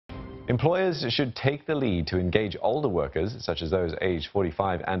Employers should take the lead to engage older workers, such as those aged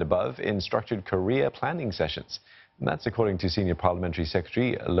 45 and above, in structured career planning sessions. And that's according to Senior Parliamentary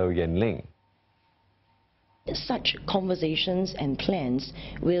Secretary Yen Ling. Such conversations and plans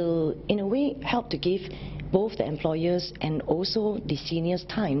will, in a way, help to give both the employers and also the seniors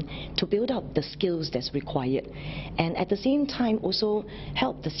time to build up the skills that's required. And at the same time, also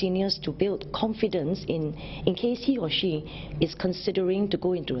help the seniors to build confidence in case he or she is considering to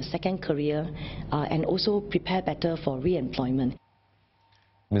go into a second career and also prepare better for re-employment.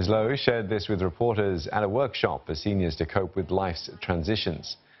 Ms. Low shared this with reporters at a workshop for seniors to cope with life's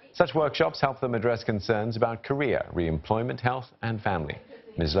transitions. Such workshops help them address concerns about career, re-employment, health and family.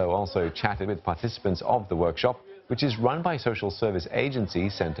 Ms. Low also chatted with participants of the workshop, which is run by social service agency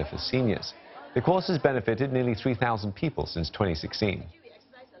Centre for Seniors. The course has benefited nearly 3,000 people since 2016.